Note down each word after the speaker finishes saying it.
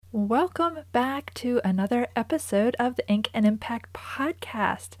Welcome back to another episode of the Ink and Impact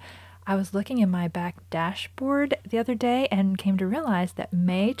podcast. I was looking in my back dashboard the other day and came to realize that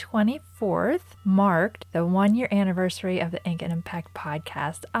May 24th marked the 1-year anniversary of the Ink and Impact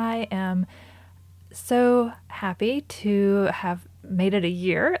podcast. I am so happy to have made it a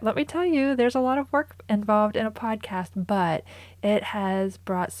year. Let me tell you, there's a lot of work involved in a podcast, but it has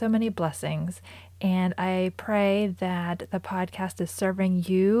brought so many blessings. And I pray that the podcast is serving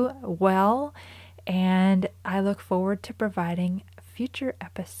you well. And I look forward to providing future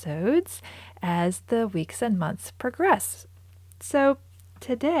episodes as the weeks and months progress. So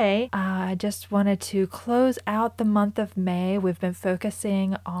today, I just wanted to close out the month of May. We've been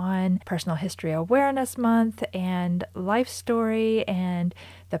focusing on Personal History Awareness Month and Life Story and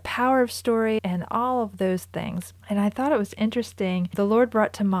the Power of Story and all of those things. And I thought it was interesting. The Lord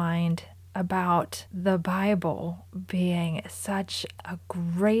brought to mind about the Bible being such a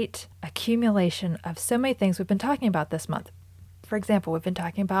great accumulation of so many things we've been talking about this month. For example, we've been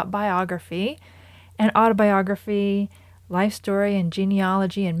talking about biography and autobiography, life story and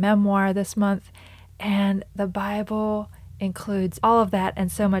genealogy and memoir this month, and the Bible includes all of that and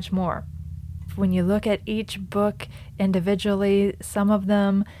so much more. When you look at each book individually, some of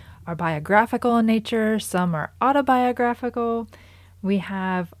them are biographical in nature, some are autobiographical. We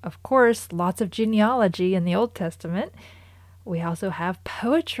have, of course, lots of genealogy in the Old Testament. We also have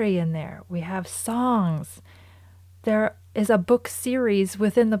poetry in there. We have songs. There is a book series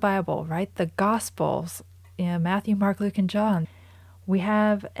within the Bible, right? The Gospels, Matthew, Mark, Luke, and John. We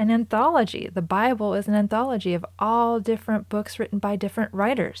have an anthology. The Bible is an anthology of all different books written by different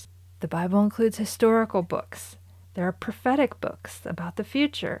writers. The Bible includes historical books. There are prophetic books about the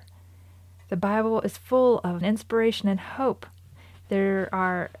future. The Bible is full of inspiration and hope. There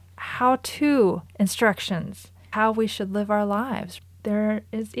are how-to instructions, how we should live our lives. There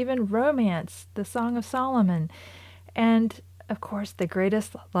is even romance, the Song of Solomon, and of course, the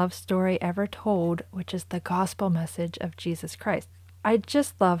greatest love story ever told, which is the gospel message of Jesus Christ. I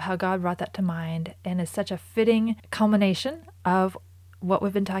just love how God brought that to mind and is such a fitting culmination of what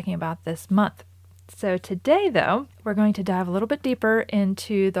we've been talking about this month. So today, though, we're going to dive a little bit deeper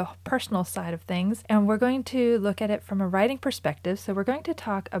into the personal side of things, and we're going to look at it from a writing perspective. So we're going to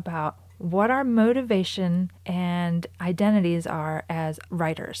talk about what our motivation and identities are as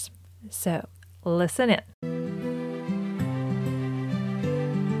writers. So listen in.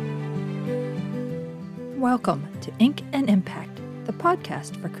 Welcome to Ink and Impact, the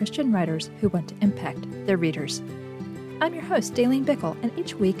podcast for Christian writers who want to impact their readers. I'm your host, Daleen Bickle, and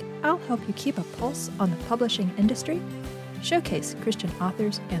each week I'll help you keep a pulse on the publishing industry, showcase Christian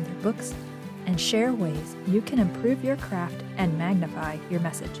authors and their books, and share ways you can improve your craft and magnify your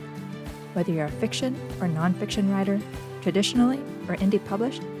message. Whether you're a fiction or nonfiction writer, traditionally or indie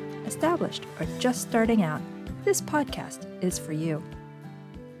published, established or just starting out, this podcast is for you.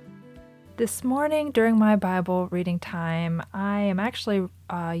 This morning during my Bible reading time, I am actually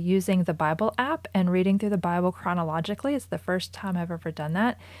using the Bible app and reading through the Bible chronologically. It's the first time I've ever done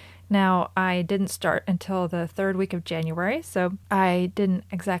that. Now, I didn't start until the third week of January, so I didn't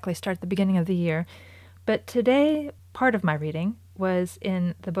exactly start at the beginning of the year. But today, part of my reading was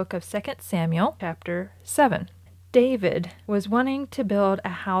in the book of 2 Samuel, chapter 7. David was wanting to build a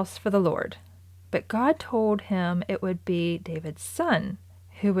house for the Lord, but God told him it would be David's son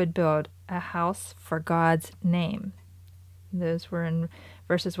who would build a house for God's name. Those were in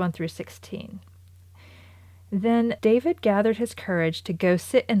verses 1 through 16. Then David gathered his courage to go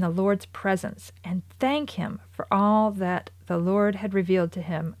sit in the Lord's presence and thank him for all that the Lord had revealed to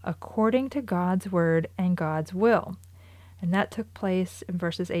him according to God's word and God's will. And that took place in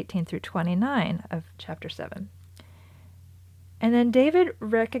verses 18 through 29 of chapter 7. And then David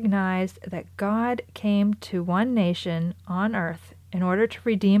recognized that God came to one nation on earth in order to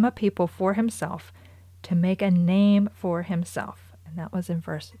redeem a people for himself, to make a name for himself. And that was in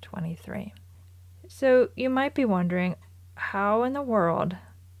verse 23. So you might be wondering, how in the world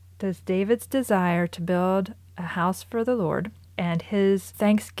does David's desire to build a house for the Lord and his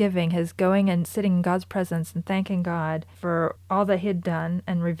thanksgiving, his going and sitting in God's presence and thanking God for all that he had done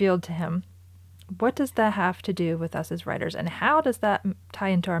and revealed to him, what does that have to do with us as writers? And how does that tie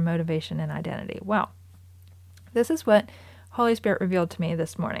into our motivation and identity? Well, this is what Holy Spirit revealed to me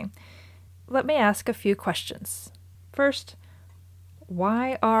this morning. Let me ask a few questions. First,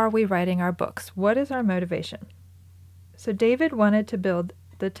 why are we writing our books? What is our motivation? So David wanted to build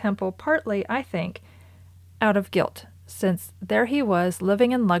the temple partly, I think, out of guilt, since there he was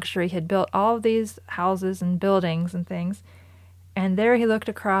living in luxury. He had built all of these houses and buildings and things, And there he looked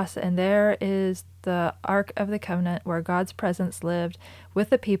across, and there is the Ark of the Covenant where God's presence lived with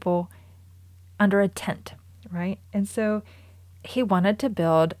the people under a tent, right? And so he wanted to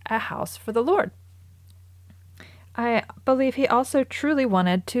build a house for the Lord. I believe he also truly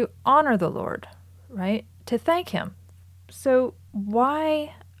wanted to honor the Lord, right? To thank him. So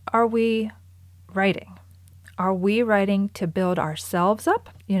why are we writing? Are we writing to build ourselves up?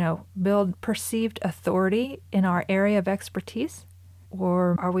 Build perceived authority in our area of expertise?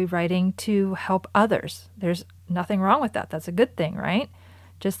 Or are we writing to help others? There's nothing wrong with that. That's a good thing, right?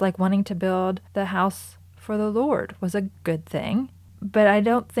 Just like wanting to build the house for the Lord was a good thing. But I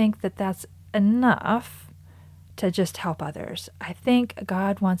don't think that that's enough to just help others. I think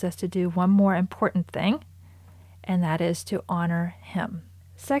God wants us to do one more important thing, and that is to honor him.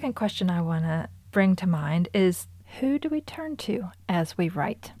 Second question I want to bring to mind is, who do we turn to as we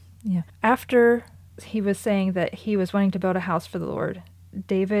write? After he was saying that he was wanting to build a house for the Lord,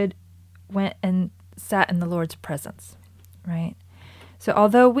 David went and sat in the Lord's presence, right? So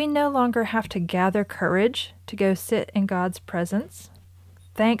although we no longer have to gather courage to go sit in God's presence,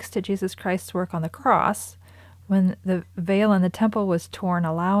 thanks to Jesus Christ's work on the cross, when the veil in the temple was torn,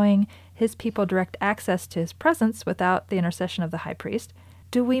 allowing his people direct access to his presence without the intercession of the high priest,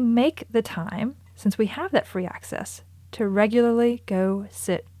 do we make the time, since we have that free access, to regularly go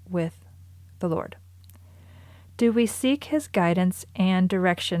sit with the Lord? Do we seek his guidance and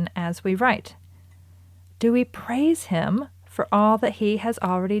direction as we write? Do we praise him for all that he has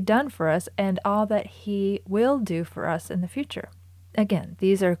already done for us and all that he will do for us in the future? Again,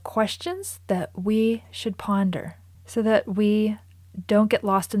 these are questions that we should ponder so that we don't get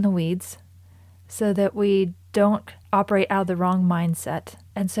lost in the weeds, so that we don't operate out of the wrong mindset,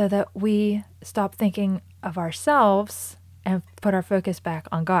 and so that we stop thinking of ourselves and put our focus back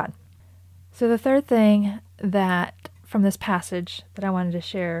on God. So the third thing that from this passage that I wanted to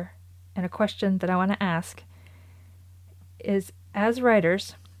share, and a question that I want to ask, is, as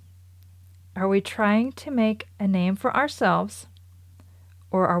writers, are we trying to make a name for ourselves,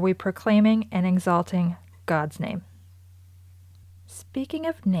 or are we proclaiming and exalting God's name? Speaking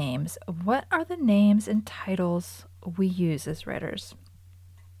of names, what are the names and titles we use as writers?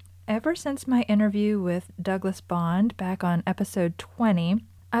 Ever since my interview with Douglas Bond back on episode 20,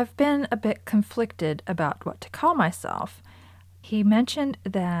 I've been a bit conflicted about what to call myself. He mentioned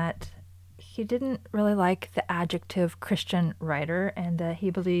that he didn't really like the adjective Christian writer, and that he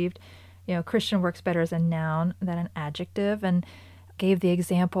believed, Christian works better as a noun than an adjective, and gave the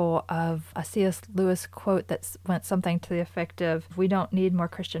example of a C.S. Lewis quote that went something to the effect of, we don't need more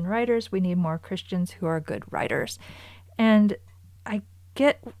Christian writers, we need more Christians who are good writers. And I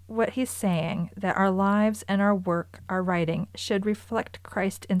get what he's saying, that our lives and our work, our writing, should reflect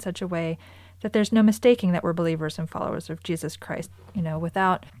Christ in such a way that there's no mistaking that we're believers and followers of Jesus Christ,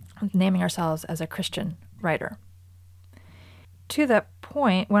 without naming ourselves as a Christian writer. To that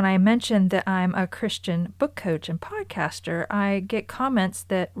point, when I mentioned that I'm a Christian book coach and podcaster, I get comments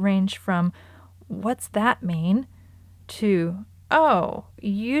that range from, what's that mean? To, oh,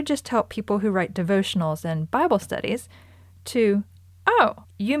 you just help people who write devotionals and Bible studies, to, oh,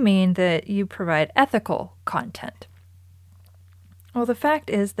 you mean that you provide ethical content. Well, the fact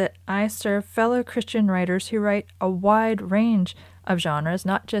is that I serve fellow Christian writers who write a wide range of genres,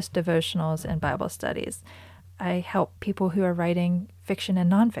 not just devotionals and Bible studies. I help people who are writing fiction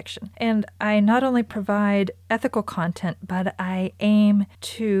and nonfiction. And I not only provide ethical content, but I aim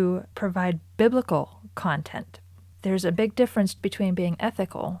to provide biblical content. There's a big difference between being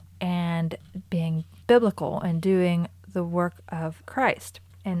ethical and being biblical and doing the work of Christ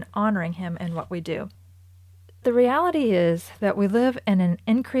and honoring him in what we do. The reality is that we live in an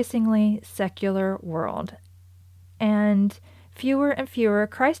increasingly secular world, and fewer and fewer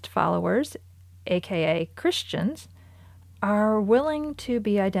Christ followers, aka Christians, are willing to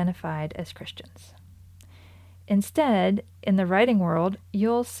be identified as Christians. Instead, in the writing world,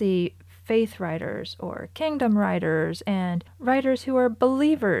 you'll see faith writers or kingdom writers and writers who are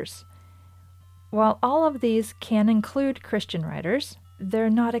believers. While all of these can include Christian writers, they're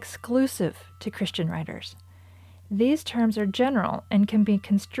not exclusive to Christian writers. These terms are general and can be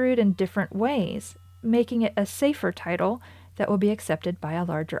construed in different ways, making it a safer title that will be accepted by a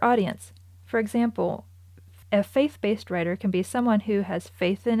larger audience. For example, a faith-based writer can be someone who has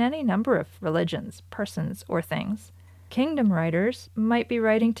faith in any number of religions, persons, or things. Kingdom writers might be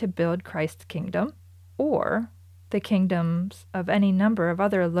writing to build Christ's kingdom, or the kingdoms of any number of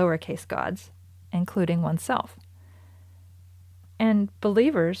other lowercase gods, including oneself. And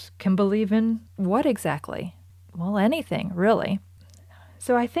believers can believe in what exactly? Well, anything, really.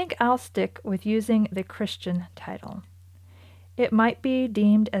 So I think I'll stick with using the Christian title. It might be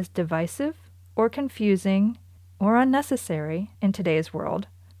deemed as divisive or confusing or unnecessary in today's world,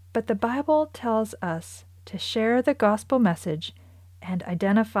 but the Bible tells us to share the gospel message and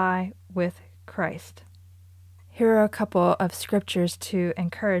identify with Christ. Here are a couple of scriptures to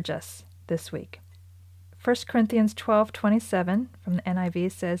encourage us this week. 1 Corinthians 12:27 from the NIV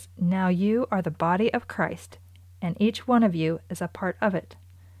says, "Now you are the body of Christ, and each one of you is a part of it."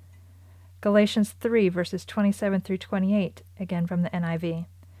 Galatians 3 verses 27 through 28, again from the NIV.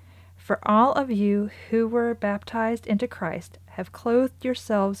 "For all of you who were baptized into Christ have clothed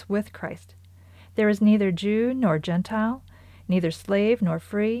yourselves with Christ. There is neither Jew nor Gentile, neither slave nor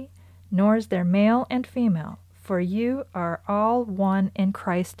free, nor is there male and female, for you are all one in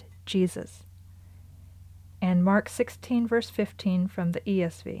Christ Jesus." And Mark 16 verse 15 from the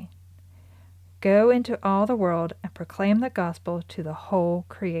ESV. "Go into all the world and proclaim the gospel to the whole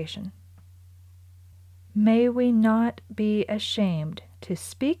creation." May we not be ashamed to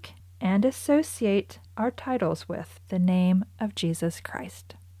speak and associate our titles with the name of Jesus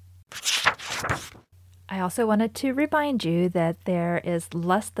Christ. I also wanted to remind you that there is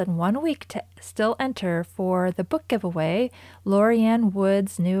less than 1 week to still enter for the book giveaway, Lorianne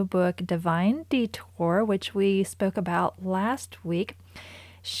Wood's new book, Divine Detour, which we spoke about last week.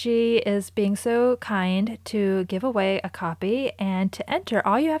 She is being so kind to give away a copy, and to enter,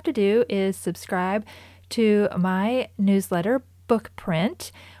 all you have to do is subscribe to my newsletter, Book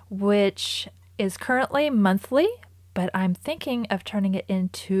Print, which is currently monthly, but I'm thinking of turning it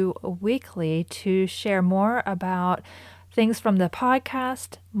into weekly to share more about things from the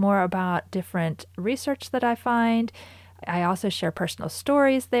podcast, more about different research that I find. I also share personal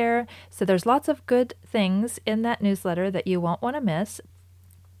stories there. So there's lots of good things in that newsletter that you won't want to miss.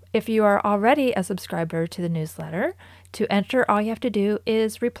 If you are already a subscriber to the newsletter, to enter, all you have to do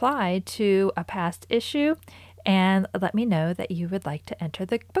is reply to a past issue and let me know that you would like to enter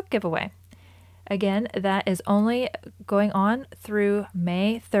the book giveaway. Again, that is only going on through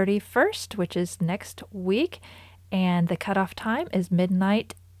May 31st, which is next week, and the cutoff time is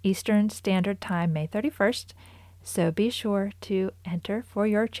midnight Eastern Standard Time, May 31st. So be sure to enter for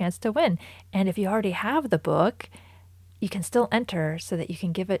your chance to win. And if you already have the book, you can still enter so that you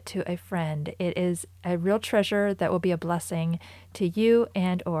can give it to a friend. It is a real treasure that will be a blessing to you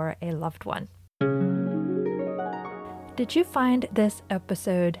and or a loved one. Did you find this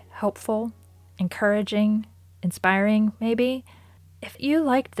episode helpful, encouraging, inspiring, maybe? If you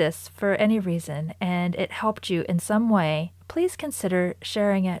liked this for any reason and it helped you in some way, please consider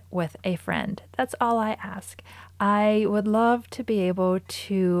sharing it with a friend. That's all I ask. I would love to be able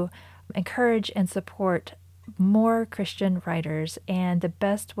to encourage and support more Christian writers, and the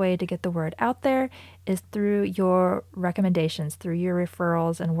best way to get the word out there is through your recommendations, through your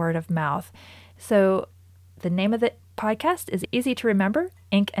referrals and word of mouth. So the name of the podcast is easy to remember,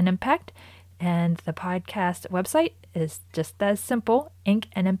 Ink and Impact, and the podcast website is just as simple,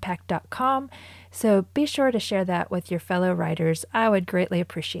 inkанdimpact.com. So be sure to share that with your fellow writers. I would greatly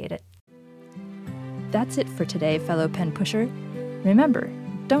appreciate it. That's it for today, fellow pen pusher. Remember,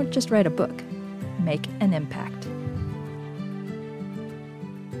 don't just write a book. Make an impact.